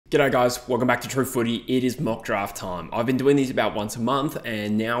G'day guys, welcome back to True Footy. It is mock draft time. I've been doing these about once a month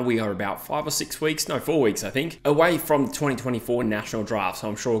and now we are about 4 weeks I think, away from the 2024 national draft. So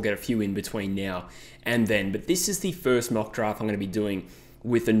I'm sure we'll get a few in between now and then. But this is the first mock draft I'm going to be doing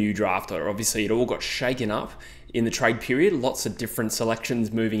with a new drafter. Obviously it all got shaken up in the trade period, lots of different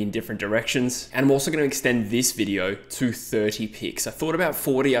selections moving in different directions. And I'm also going to extend this video to 30 picks. I thought about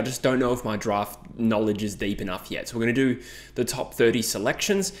 40, I just don't know if my draft knowledge is deep enough yet. So we're going to do the top 30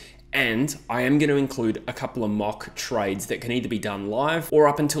 selections, and I am going to include a couple of mock trades that can either be done live or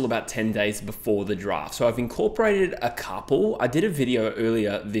up until about 10 days before the draft. So I've incorporated a couple. I did a video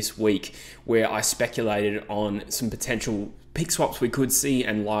earlier this week where I speculated on some potential pick swaps we could see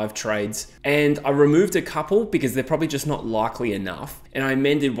and live trades. And I removed a couple because they're probably just not likely enough. And I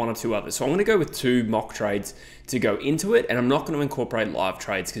amended one or two others. So I'm going to go with 2 mock trades to go into it. And I'm not going to incorporate live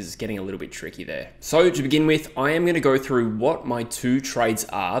trades because it's getting a little bit tricky there. So to begin with, I am going to go through what my 2 trades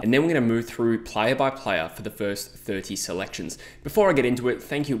are. And then we're going to move through player by player for the first 30 selections. Before I get into it,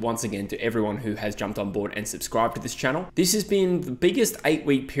 thank you once again to everyone who has jumped on board and subscribed to this channel. This has been the biggest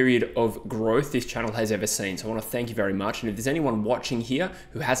 8-week period of growth this channel has ever seen. So I want to thank you very much. And if there's anyone watching here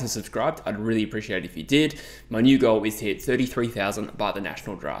who hasn't subscribed, I'd really appreciate it if you did. My new goal is to hit 33,000 by the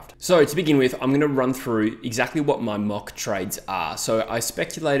national draft. So to begin with, I'm going to run through exactly what my mock trades are. So I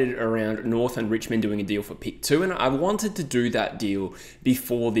speculated around North and Richmond doing a deal for pick 2, and I wanted to do that deal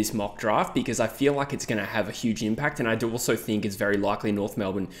before this mock draft because I feel like it's going to have a huge impact, and I do also think it's very likely North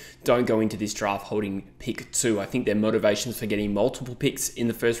Melbourne don't go into this draft holding pick 2. I think their motivations for getting multiple picks in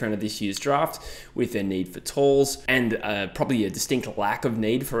the first round of this year's draft, with their need for talls and probably a distinct lack of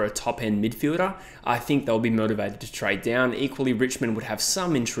need for a top-end midfielder, I think they'll be motivated to trade down. Equally, Richmond would have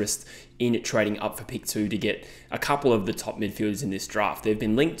some interest in trading up for pick 2 to get a couple of the top midfielders in this draft. They've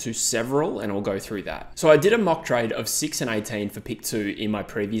been linked to several, and I'll go through that. So I did a mock trade of 6 and 18 for pick 2 in my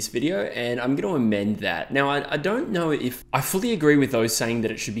previous video, and I'm going to amend that. Now, I don't know if I fully agree with those saying that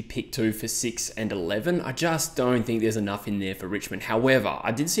it should be pick 2 for 6 and 11. I just don't think there's enough in there for Richmond. However,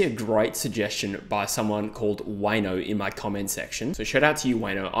 I did see a great suggestion by someone called Wayno in my comment section. So shout out to you,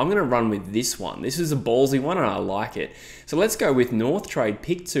 Wayno. I'm going to run with this one. This is a ballsy one and I like it. So let's go with North trade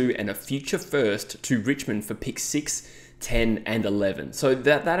pick 2 and a future first to Richmond for pick 6, 10 and 11. So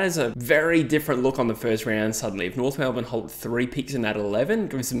that is a very different look on the first round suddenly. If North Melbourne hold 3 picks in that 11,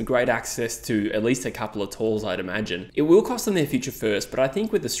 gives them great access to at least a couple of talls, I'd imagine. It will cost them their future first, but I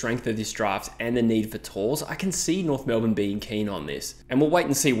think with the strength of this draft and the need for talls, I can see North Melbourne being keen on this. And we'll wait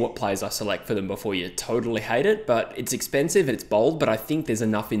and see what players I select for them before you totally hate it, but it's expensive and it's bold, but I think there's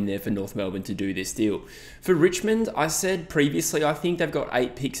enough in there for North Melbourne to do this deal. For Richmond, I said previously, I think they've got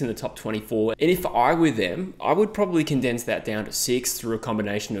 8 picks in the top 24. And if I were them, I would probably condense that down to 6 through a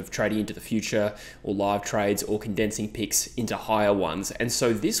combination of trading into the future or live trades or condensing picks into higher ones. And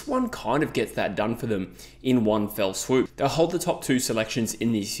so this one kind of gets that done for them in one fell swoop. They'll hold the top 2 selections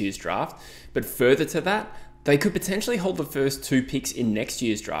in this year's draft, but further to that, they could potentially hold the first 2 picks in next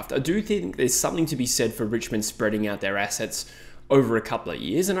year's draft. I do think there's something to be said for Richmond spreading out their assets over a couple of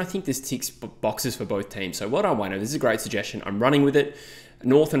years, and I think this ticks boxes for both teams. So well done, Wayno. This is a great suggestion. I'm running with it.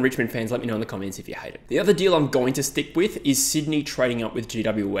 North and Richmond fans, let me know in the comments if you hate it. The other deal I'm going to stick with is Sydney trading up with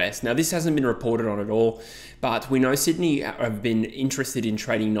GWS. Now, this hasn't been reported on at all, but we know Sydney have been interested in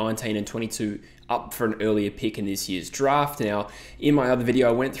trading 19 and 22 up for an earlier pick in this year's draft. Now, in my other video,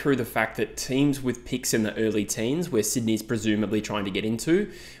 I went through the fact that teams with picks in the early teens, where Sydney's presumably trying to get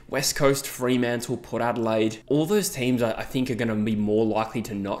into, West Coast, Fremantle, Port Adelaide, all those teams I think are going to be more likely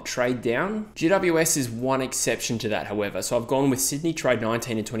to not trade down. GWS is one exception to that, however. So I've gone with Sydney trade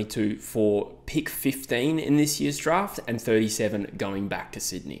 19 and 22 for pick 15 in this year's draft and 37 going back to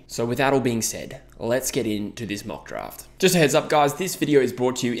Sydney. So with that all being said, let's get into this mock draft. Just a heads up guys, this video is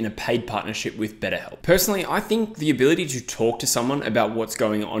brought to you in a paid partnership with BetterHelp. Personally, I think the ability to talk to someone about what's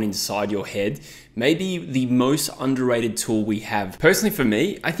going on inside your head may be the most underrated tool we have. Personally for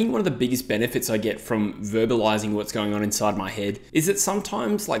me, I think one of the biggest benefits I get from verbalizing what's going on inside my head is that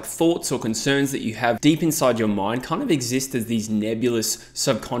sometimes like thoughts or concerns that you have deep inside your mind kind of exist as these nebulous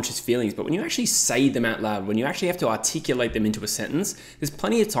subconscious feelings, but when you actually say them out loud, when you actually have to articulate them into a sentence, there's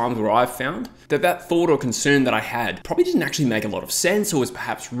plenty of times where I've found that that thought or concern that I had probably didn't actually make a lot of sense or was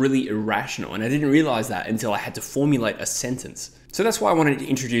perhaps really irrational, and I didn't realize that until I had to formulate a sentence. So that's why I wanted to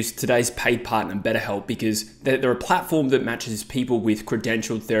introduce today's paid partner, BetterHelp, because they're a platform that matches people with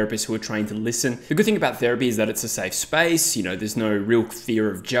credentialed therapists who are trained to listen. The good thing about therapy is that it's a safe space. You know, there's no real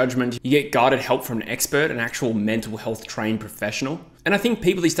fear of judgment. You get guided help from an expert, an actual mental health trained professional. And I think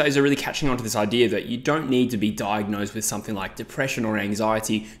people these days are really catching on to this idea that you don't need to be diagnosed with something like depression or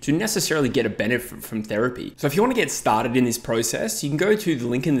anxiety to necessarily get a benefit from therapy. So if you want to get started in this process, you can go to the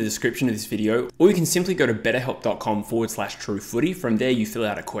link in the description of this video, or you can simply go to betterhelp.com/truefooty. From there, you fill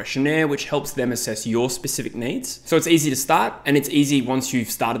out a questionnaire, which helps them assess your specific needs. So it's easy to start, and it's easy once you've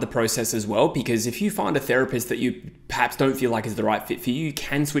started the process as well, because if you find a therapist that you perhaps don't feel like is the right fit for you, you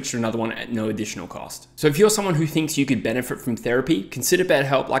can switch to another one at no additional cost. So if you're someone who thinks you could benefit from therapy, consider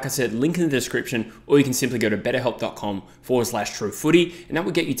BetterHelp. Like I said, link in the description, or you can simply go to betterhelp.com/truefooty, and that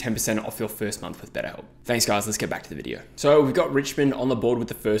will get you 10% off your first month with BetterHelp. Thanks guys, let's get back to the video. So we've got Richmond on the board with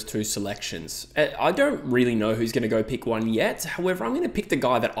the first two selections. I don't really know who's going to go pick one yet. However, I'm going to pick the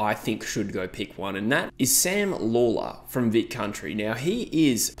guy that I think should go pick one, and that is Sam Lawler from Vic Country. Now, he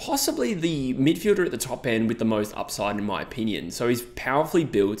is possibly the midfielder at the top end with the most upside in my opinion. So he's powerfully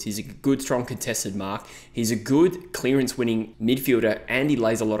built, he's a good, strong contested mark, he's a good clearance winning midfielder, and he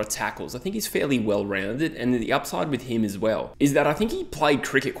lays a lot of tackles. I think he's fairly well-rounded, and the upside with him as well is that I think he played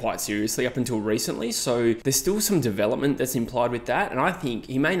cricket quite seriously up until recently, so there's still some development that's implied with that, and I think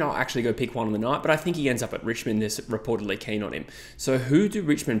he may not actually go pick one on the night, but I think he ends up at Richmond. They're reportedly keen on him. So who do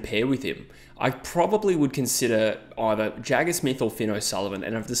Richmond pair with him? I probably would consider either Jagger Smith or Finn O'Sullivan,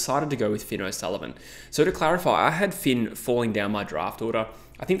 and I've decided to go with Finn O'Sullivan. So to clarify, I had Finn falling down my draft order,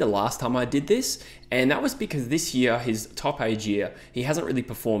 I think the last time I did this, and that was because this year, his top age year, he hasn't really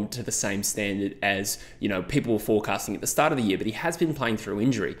performed to the same standard as, people were forecasting at the start of the year, but he has been playing through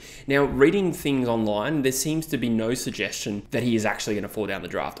injury. Now, reading things online, there seems to be no suggestion that he is actually going to fall down the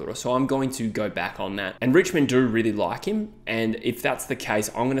draft order, so I'm going to go back on that. And Richmond do really like him, and if that's the case,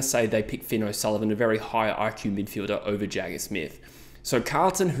 I'm going to say they pick Finn O'Sullivan, a very high IQ midfielder, over Jagger Smith. So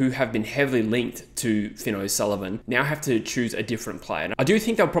Carlton, who have been heavily linked to Finn O'Sullivan, now have to choose a different player. And I do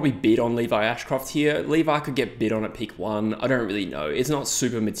think they'll probably bid on Levi Ashcroft here. Levi could get bid on at pick 1. I don't really know. It's not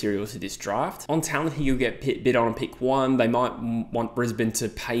super material to this draft. On talent, he'll get bid on at pick 1. They might want Brisbane to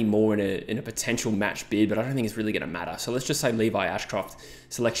pay more in a potential match bid, but I don't think it's really going to matter. So let's just say Levi Ashcroft,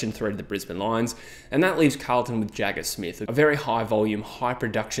 selection 3 to the Brisbane Lions. And that leaves Carlton with Jagger Smith, a very high volume, high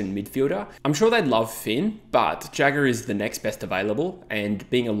production midfielder. I'm sure they'd love Finn, but Jagger is the next best available, and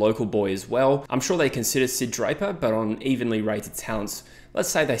being a local boy as well, I'm sure they consider Sid Draper, but on evenly rated talents, let's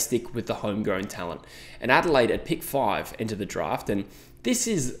say they stick with the homegrown talent. And Adelaide at pick 5 enter the draft, and this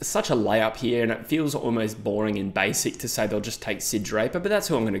is such a layup here, and it feels almost boring and basic to say they'll just take Sid Draper, but that's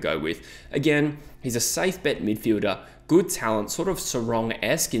who I'm going to go with. Again, he's a safe bet midfielder, good talent, sort of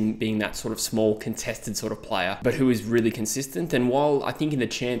Sarong-esque in being that sort of small, contested sort of player, but who is really consistent. And while I think in the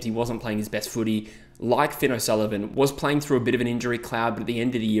champs he wasn't playing his best footy, like Finn O'Sullivan, was playing through a bit of an injury cloud, but at the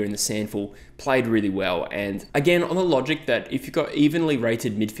end of the year in the Sandful, played really well. And again, on the logic that if you've got evenly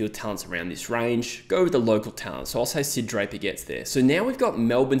rated midfield talents around this range, go with the local talent. So I'll say Sid Draper gets there. So now we've got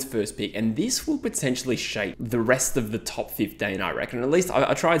Melbourne's first pick, and this will potentially shape the rest of the top 15, I reckon. At least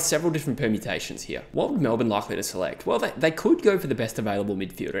I tried several different permutations here. What would Melbourne likely to select? Well, they could go for the best available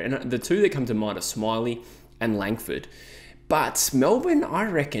midfielder, and the two that come to mind are Smiley and Langford. But Melbourne, I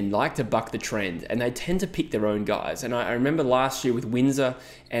reckon, like to buck the trend, and they tend to pick their own guys. And I remember last year with Windsor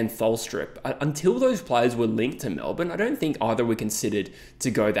and Tholstrup, until those players were linked to Melbourne, I don't think either were considered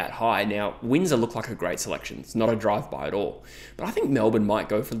to go that high. Now, Windsor looked like a great selection. It's not a drive-by at all. But I think Melbourne might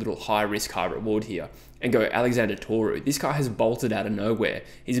go for a little high risk, high reward here and go Alexander Toru. This guy has bolted out of nowhere.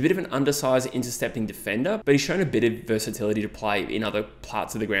 He's a bit of an undersized intercepting defender, but he's shown a bit of versatility to play in other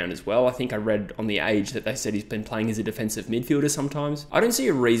parts of the ground as well. I think I read on The Age that they said he's been playing as a defensive midfielder sometimes. I don't see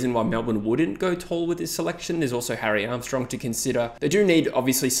a reason why Melbourne wouldn't go tall with this selection. There's also Harry Armstrong to consider. They do need,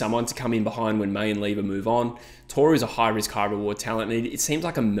 obviously, someone to come in behind when May and Lever move on. Toru is a high-risk, high-reward talent, and it seems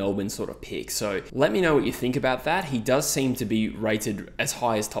like a Melbourne sort of pick. So let me know what you think about that. He does seem to be rated as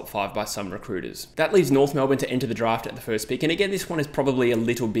high as top 5 by some recruiters. That leaves North Melbourne to enter the draft at the first pick. And again, this one is probably a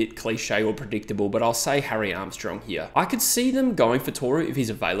little bit cliche or predictable, but I'll say Harry Armstrong here. I could see them going for Toru if he's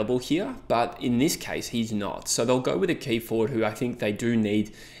available here, but in this case, he's not. So they'll go with a key forward who I think they do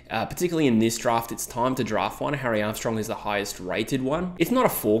need. Particularly in this draft, it's time to draft one. Harry Armstrong is the highest rated one. It's not a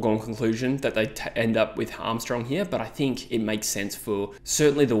foregone conclusion that they end up with Armstrong here, but I think it makes sense for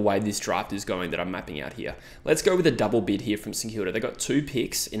certainly the way this draft is going that I'm mapping out here. Let's go with a double bid here from St Kilda. They got 2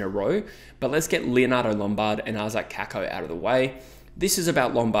 picks in a row, but let's get Leonardo Lombard and Isaac Kako out of the way. This is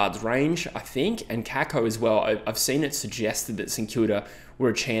about Lombard's range, I think, and Kako as well. I've seen it suggested that St Kilda were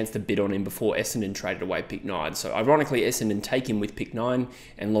a chance to bid on him before Essendon traded away pick 9. So ironically, Essendon take him with pick 9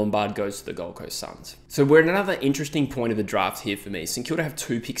 and Lombard goes to the Gold Coast Suns. So we're at another interesting point of the draft here for me. St Kilda have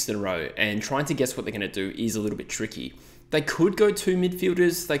 2 picks in a row and trying to guess what they're going to do is a little bit tricky. They could go 2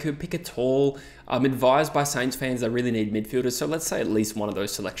 midfielders. They could pick a tall. I'm advised by Saints fans they really need midfielders, so let's say at least one of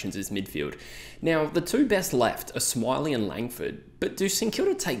those selections is midfield. Now, the 2 best left are Smiley and Langford, but do St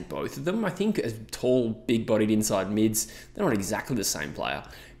Kilda take both of them? I think as tall, big-bodied inside mids, they're not exactly the same player,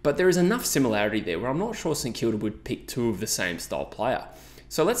 but there is enough similarity there where I'm not sure St Kilda would pick 2 of the same style player.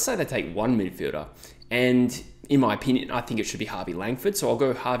 So let's say they take 1 midfielder, and in my opinion, I think it should be Harvey Langford. So I'll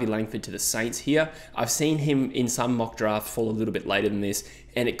go Harvey Langford to the Saints here. I've seen him in some mock drafts fall a little bit later than this,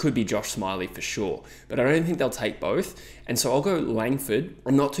 and it could be Josh Smiley for sure. But I don't think they'll take both. And so I'll go Langford.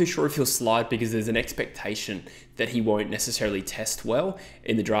 I'm not too sure if he'll slide because there's an expectation that he won't necessarily test well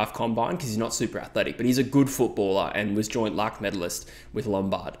in the draft combine because he's not super athletic, but he's a good footballer and was joint Lark medalist with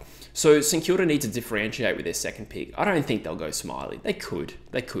Lombard. So St Kilda need to differentiate with their second pick. I don't think they'll go Smiley. They could.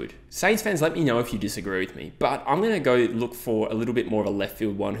 Saints fans, let me know if you disagree with me, but I'm going to go look for a little bit more of a left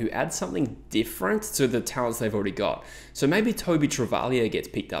field one who adds something different to the talents they've already got. So maybe Toby Travalia gets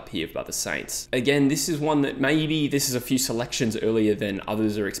picked up here by the Saints. Again, this is one that maybe this is a few selections earlier than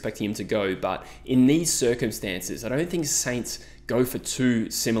others are expecting him to go, but in these circumstances, I don't think Saints go for 2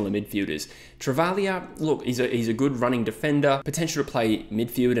 similar midfielders. Travalia, look, he's a good running defender, potential to play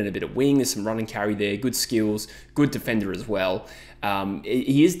midfield and a bit of wing. There's some run and carry there, good skills, good defender as well.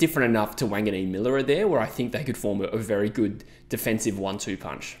 He is different enough to Wanganeen Miller there, where I think they could form a very good defensive 1-2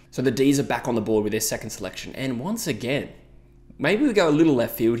 punch. So the D's are back on the board with their second selection, and once again, maybe we go a little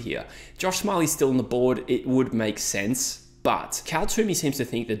left field here. Josh Smiley's still on the board. It would make sense. But Cal Toomey seems to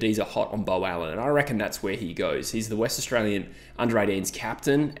think the D's are hot on Beau Allen, and I reckon that's where he goes. He's the West Australian under-18s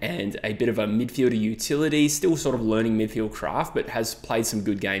captain and a bit of a midfielder utility, still sort of learning midfield craft, but has played some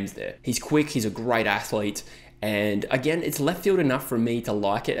good games there. He's quick, he's a great athlete, and again, it's left field enough for me to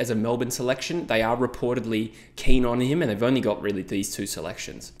like it as a Melbourne selection. They are reportedly keen on him, and they've only got really these 2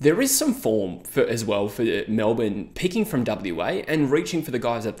 selections. There is some form as well for Melbourne picking from WA and reaching for the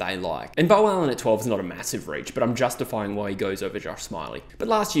guys that they like. And Beau Allen at 12 is not a massive reach, but I'm justifying why he goes over Josh Smiley. But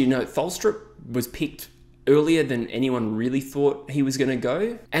last year, Tholstrup was picked earlier than anyone really thought he was going to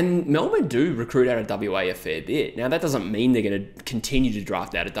go. And Melbourne do recruit out of WA a fair bit. Now, that doesn't mean they're going to continue to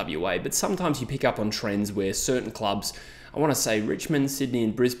draft out of WA, but sometimes you pick up on trends where certain clubs, I want to say Richmond, Sydney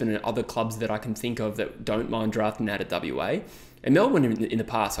and Brisbane and other clubs that I can think of that don't mind drafting out of WA. And Melbourne in the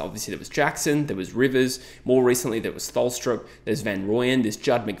past, obviously there was Jackson, there was Rivers, more recently there was Tholstrup, there's Van Rooyen, there's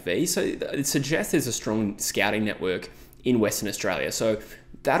Judd McVie. So it suggests there's a strong scouting network in Western Australia. So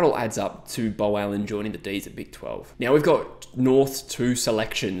that all adds up to Beau Allen joining the D's at Big 12. Now we've got North 2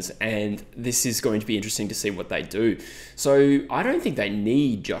 selections, and this is going to be interesting to see what they do. So I don't think they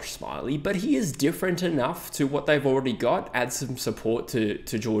need Josh Smiley, but he is different enough to what they've already got, add some support to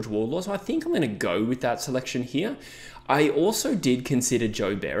George Wardlaw. So I think I'm going to go with that selection here. I also did consider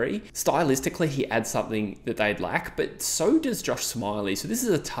Joe Berry. Stylistically, he adds something that they'd lack, but so does Josh Smiley. So this is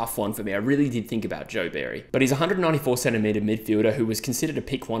a tough one for me. I really did think about Joe Berry. But he's a 194 centimetre midfielder who was considered a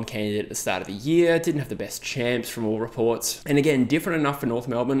pick 1 candidate at the start of the year, didn't have the best champs from all reports. And again, different enough for North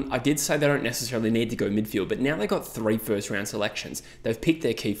Melbourne. I did say they don't necessarily need to go midfield, but now they've got 3 first-round selections. They've picked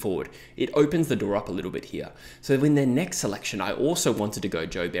their key forward. It opens the door up a little bit here. So in their next selection, I also wanted to go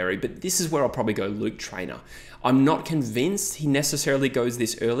Joe Berry, but this is where I'll probably go Luke Traynor. I'm not convinced he necessarily goes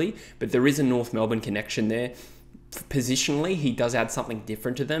this early, but there is a North Melbourne connection there. Positionally, he does add something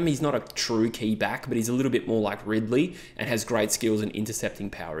different to them. He's not a true key back, but he's a little bit more like Ridley and has great skills and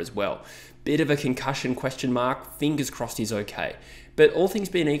intercepting power as well. Bit of a concussion question mark. Fingers crossed he's okay. But all things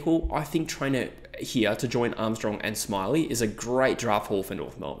being equal, I think Traynor here to join Armstrong and Smiley is a great draft haul for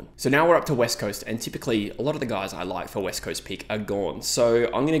North Melbourne. So now we're up to West Coast, and typically a lot of the guys I like for West Coast pick are gone. So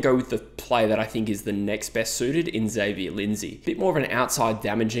I'm going to go with the player that I think is the next best suited in Xavier Lindsay. A bit more of an outside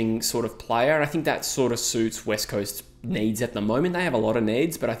damaging sort of player, and I think that sort of suits West Coast needs at the moment. They have a lot of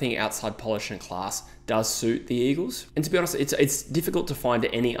needs, but I think outside polish and class does suit the Eagles. And to be honest, it's difficult to find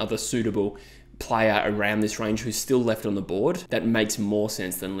any other suitable player around this range who's still left on the board that makes more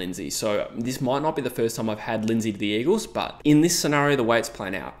sense than Lindsay. So this might not be the first time I've had Lindsay to the Eagles, but in this scenario, the way it's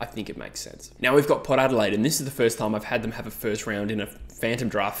playing out, I think it makes sense. Now we've got Port Adelaide, and this is the first time I've had them have a first round in a phantom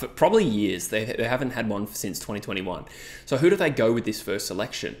draft for probably years. They haven't had one since 2021. So who do they go with this first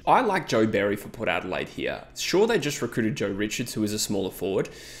selection? I like Joe Berry for Port Adelaide here. Sure, they just recruited Joe Richards, who is a smaller forward,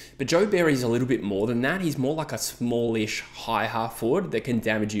 but Joe Berry's a little bit more than that. He's more like a smallish high half forward that can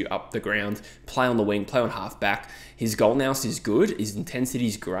damage you up the ground, play on the wing, play on half back. His goal now is good. His intensity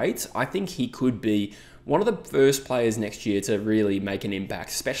is great. I think he could be one of the first players next year to really make an impact,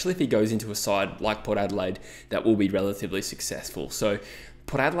 especially if he goes into a side like Port Adelaide that will be relatively successful. So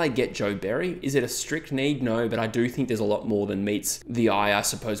Port Adelaide get Joe Berry. Is it a strict need? No, but I do think there's a lot more than meets the eye, I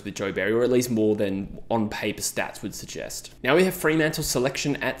suppose, with Joe Berry, or at least more than on paper stats would suggest. Now we have Fremantle's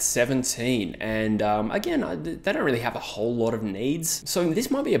selection at 17, and again, they don't really have a whole lot of needs, so this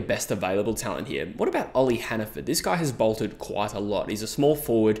might be a best available talent here. What about Ollie Hannaford? This guy has bolted quite a lot. He's a small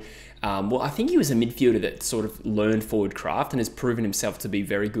forward. Well, I think he was a midfielder that sort of learned forward craft and has proven himself to be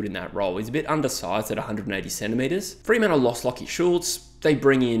very good in that role. He's a bit undersized at 180 centimetres. Fremantle lost Lockie Schultz. They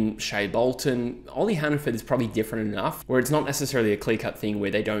bring in Shea Bolton. Ollie Hannaford is probably different enough where it's not necessarily a clear-cut thing where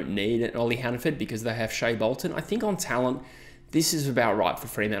they don't need an Ollie Hannaford because they have Shea Bolton. I think on talent, this is about right for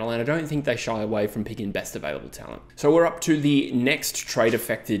Fremantle, and I don't think they shy away from picking best available talent. So we're up to the next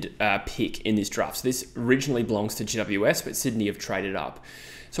trade-affected pick in this draft. So this originally belongs to GWS, but Sydney have traded up.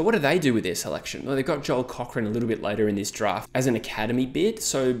 So what do they do with their selection? Well, they've got Joel Cochran a little bit later in this draft as an academy bid,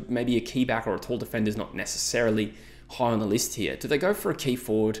 so maybe a key back or a tall defender is not necessarily high on the list here. Do they go for a key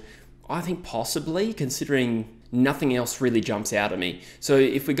forward? I think possibly, considering nothing else really jumps out at me. So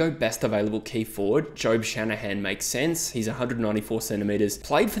if we go best available key forward, Job Shanahan makes sense. He's 194 centimeters,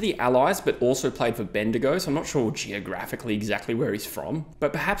 played for the Allies, but also played for Bendigo. So I'm not sure geographically exactly where he's from,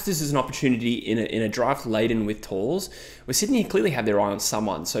 but perhaps this is an opportunity in a draft laden with talls, where Sydney clearly have their eye on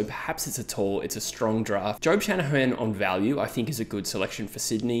someone. So perhaps it's a strong draft. Job Shanahan on value, I think is a good selection for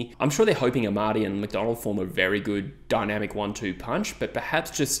Sydney. I'm sure they're hoping Amadi and McDonald form a very good dynamic 1-2 punch, but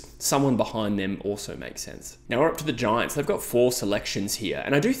perhaps just someone behind them also makes sense. Now we're up to the Giants. They've got 4 selections here,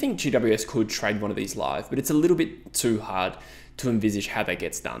 and I do think GWS could trade one of these live, but it's a little bit too hard to envisage how that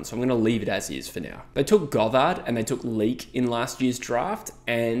gets done, so I'm going to leave it as is for now. They took Gothard and they took Leak in last year's draft,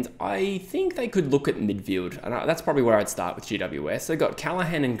 and I think they could look at midfield, and that's probably where I'd start with GWS. They've got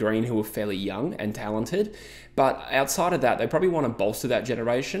Callahan and Green, who are fairly young and talented, but outside of that, they probably want to bolster that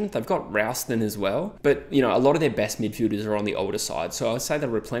generation. They've got Rouston as well, but a lot of their best midfielders are on the older side, so I would say they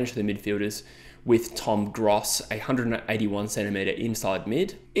replenish their midfielders with Tom Gross, a 181 centimeter inside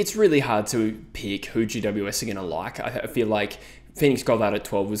mid. It's really hard to pick who GWS are going to like. I feel like Phoenix Gothard at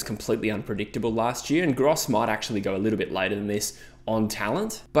 12 was completely unpredictable last year, and Gross might actually go a little bit later than this on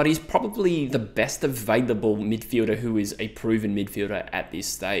talent, but he's probably the best available midfielder who is a proven midfielder at this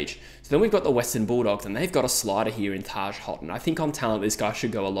stage. So then we've got the Western Bulldogs, and they've got a slider here in Taj Houghton. I think on talent, this guy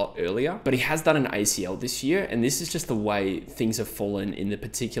should go a lot earlier, but he has done an ACL this year, and this is just the way things have fallen in the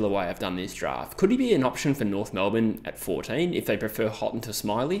particular way I've done this draft. Could he be an option for North Melbourne at 14 if they prefer Houghton to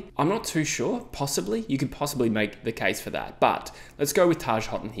Smiley? I'm not too sure. Possibly. You could possibly make the case for that, but let's go with Taj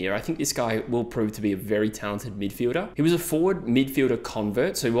Houghton here. I think this guy will prove to be a very talented midfielder. He was a forward midfielder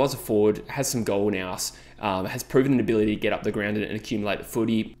convert, so he was a forward, has some goal nous, has proven an ability to get up the ground and accumulate the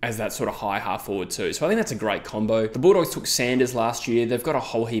footy as that sort of high half forward too. So I think that's a great combo. The Bulldogs took Sanders last year. They've got a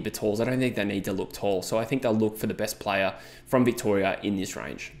whole heap of talls. I don't think they need to look tall. So I think they'll look for the best player from Victoria in this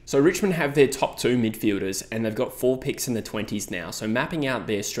range. So Richmond have their top 2 midfielders, and they've got 4 picks in the 20s now. So mapping out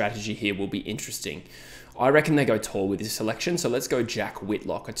their strategy here will be interesting. I reckon they go tall with this selection, so let's go Jack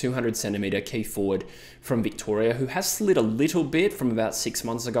Whitlock, a 200 centimetre key forward from Victoria, who has slid a little bit from about 6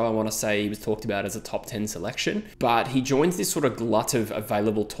 months ago. I want to say he was talked about as a top 10 selection, but he joins this sort of glut of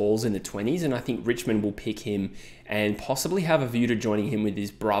available talls in the 20s, and I think Richmond will pick him and possibly have a view to joining him with his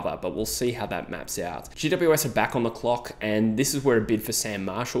brother, but we'll see how that maps out. GWS are back on the clock, and this is where a bid for Sam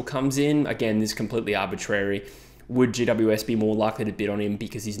Marshall comes in. Again, this is completely arbitrary. Would GWS be more likely to bid on him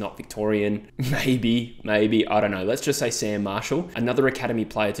because he's not Victorian? Maybe, I don't know. Let's just say Sam Marshall, another academy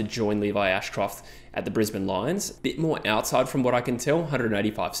player to join Levi Ashcroft at the Brisbane Lions. Bit more outside from what I can tell,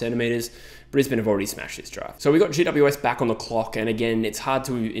 185 centimetres. Brisbane have already smashed this draft. So we got GWS back on the clock, and again, it's hard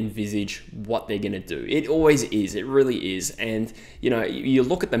to envisage what they're going to do. It always is, it really is. And, you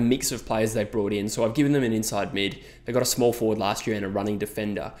look at the mix of players they've brought in. So I've given them an inside mid. They got a small forward last year and a running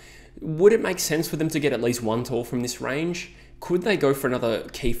defender. Would it make sense for them to get at least 1 tall from this range? Could they go for another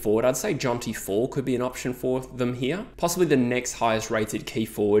key forward? I'd say Jonty Fall could be an option for them here. Possibly the next highest rated key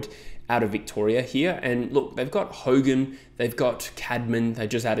forward out of Victoria here. And look, they've got Hogan, they've got Cadman, they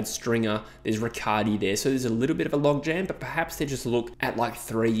just added Stringer, there's Riccardi there. So there's a little bit of a logjam, but perhaps they just look at like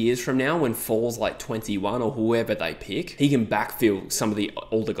 3 years from now when Fall's like 21 or whoever they pick. He can backfill some of the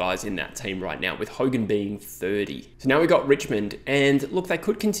older guys in that team right now, with Hogan being 30. So now we got Richmond, and look, they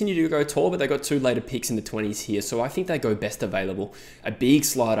could continue to go tall, but they got 2 later picks in the 20s here. So I think they go best available. A big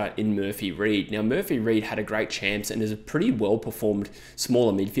slider in Murphy Reid. Now Murphy Reid had a great champs and is a pretty well performed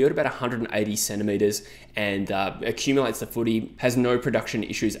smaller midfielder, about 180 centimetres, and accumulates the footy, has no production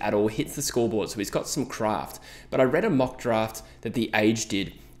issues at all, hits the scoreboard, so he's got some craft. But I read a mock draft that The Age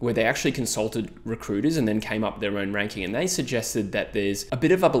did where they actually consulted recruiters and then came up with their own ranking. And they suggested that there's a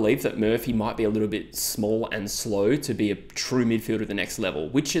bit of a belief that Murphy might be a little bit small and slow to be a true midfielder at the next level,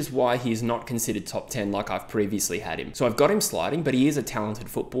 which is why he's not considered top 10 like I've previously had him. So I've got him sliding, but he is a talented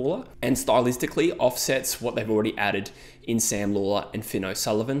footballer and stylistically offsets what they've already added in Sam Lawler and Finn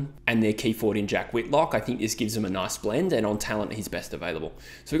O'Sullivan and their key forward in Jack Whitlock. I think this gives them a nice blend, and on talent, he's best available.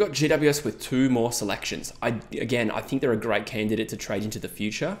 So we've got GWS with 2 more selections. I think they're a great candidate to trade into the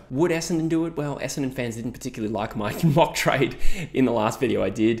future. Would Essendon do it? Well, Essendon fans didn't particularly like my mock trade in the last video I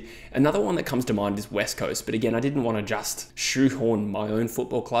did. Another one that comes to mind is West Coast, but again, I didn't want to just shoehorn my own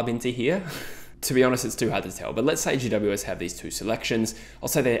football club into here. To be honest, it's too hard to tell, but let's say GWS have these 2 selections. I'll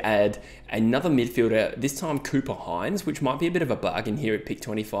say they add another midfielder, this time Cooper Hines, which might be a bit of a bargain here at pick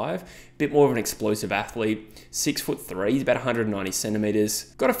 25. Bit more of an explosive athlete, 6'3", he's about 190 centimeters.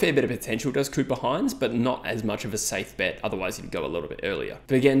 Got a fair bit of potential, does Cooper Hines, but not as much of a safe bet, otherwise he'd go a little bit earlier.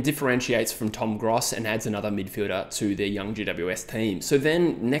 But again, differentiates from Tom Gross and adds another midfielder to their young GWS team. So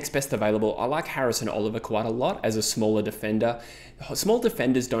then, next best available, I like Harrison Oliver quite a lot as a smaller defender. Small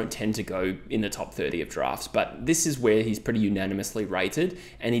defenders don't tend to go in the top 30 of drafts, but this is where he's pretty unanimously rated,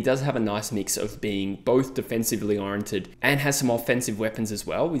 and he does have a nice mix of being both defensively oriented and has some offensive weapons as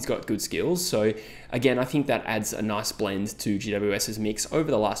well. He's got good skills, so again, I think that adds a nice blend to GWS's mix over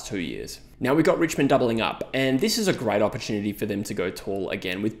the last 2 years. Now we've got Richmond doubling up, and this is a great opportunity for them to go tall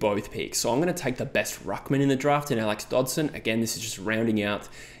again with both picks. So I'm going to take the best ruckman in the draft in Alex Dodson. Again, this is just rounding out,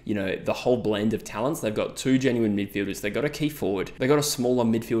 the whole blend of talents. They've got 2 genuine midfielders. They've got a key forward. They've got a smaller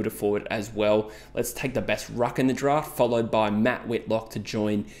midfielder forward as well. Let's take the best ruck in the draft, followed by Matt Whitlock to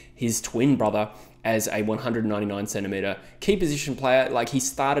join his twin brother as a 199 centimeter key position player. Like, he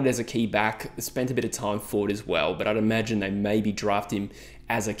started as a key back, spent a bit of time forward as well, but I'd imagine they maybe draft him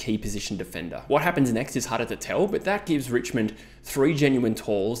as a key position defender. What happens next is harder to tell, but that gives Richmond 3 genuine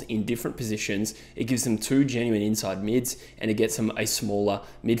talls in different positions. It gives them 2 genuine inside mids, and it gets them a smaller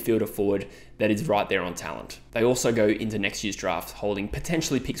midfielder forward that is right there on talent. They also go into next year's draft holding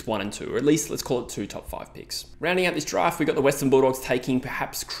potentially picks 1 and 2, or at least let's call it 2 top 5 picks. Rounding out this draft, we got the Western Bulldogs taking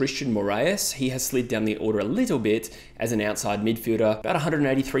perhaps Christian Moraes. He has slid down the order a little bit as an outside midfielder, about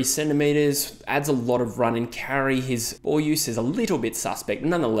 183 centimeters, adds a lot of run and carry. His ball use is a little bit suspect.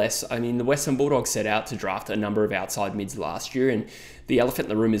 Nonetheless, I mean, the Western Bulldogs set out to draft a number of outside mids last year, and the elephant in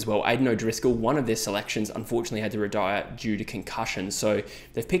the room as well, Aiden O'Driscoll, one of their selections, unfortunately had to retire due to concussion. So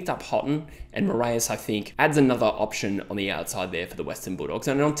they've picked up Houghton, and Moraes, I think, adds another option on the outside there for the Western Bulldogs.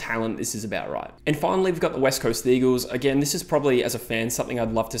 And on talent, this is about right. And finally, we've got the West Coast Eagles. Again, this is probably, as a fan, something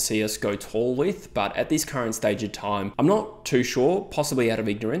I'd love to see us go tall with, but at this current stage of time, I'm not too sure, possibly out of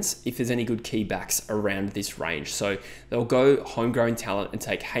ignorance, if there's any good key backs around this range. So they'll go homegrown talent and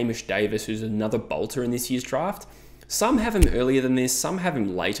take Hamish Davis, who's another bolter in this year's draft. Some have him earlier than this, some have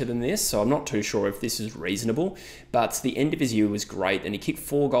him later than this, so I'm not too sure if this is reasonable, but the end of his year was great, and he kicked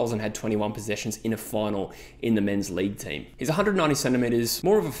 4 goals and had 21 possessions in a final in the men's league team. He's 190 centimeters,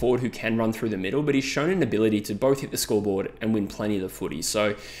 more of a forward who can run through the middle, but he's shown an ability to both hit the scoreboard and win plenty of the footy.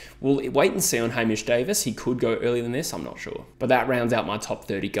 So we'll wait and see on Hamish Davis. He could go earlier than this, I'm not sure. But that rounds out my top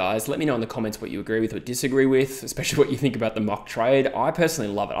 30 guys. Let me know in the comments what you agree with or disagree with, especially what you think about the mock trade. I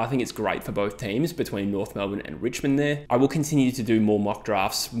personally love it. I think it's great for both teams between North Melbourne and Richmond there. I will continue to do more mock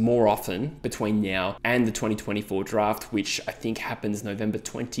drafts more often between now and the 2024 draft, which I think happens November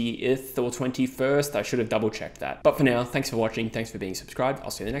 20th or 21st. I should have double checked that. But for now, thanks for watching. Thanks for being subscribed.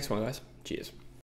 I'll see you in the next one, guys. Cheers.